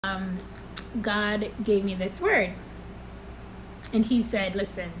God gave me this word, and he said,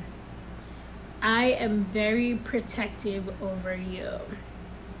 listen, I am very protective over you.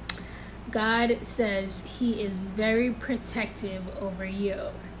 God says he is very protective over you.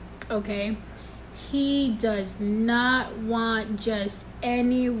 Okay? He does not want just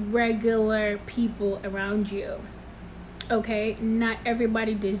any regular people around you. Okay? Not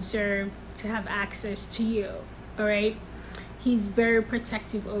everybody deserves to have access to you. All right? He's very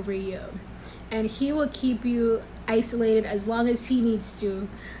protective over you. And he will keep you isolated as long as he needs to,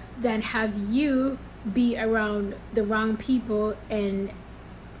 than have you be around the wrong people and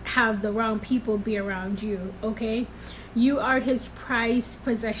have the wrong people be around you. Okay? You are his prized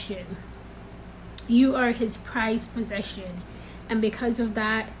possession. You are his prized possession. And because of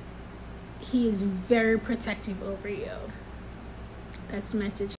that, he is very protective over you. That's the message.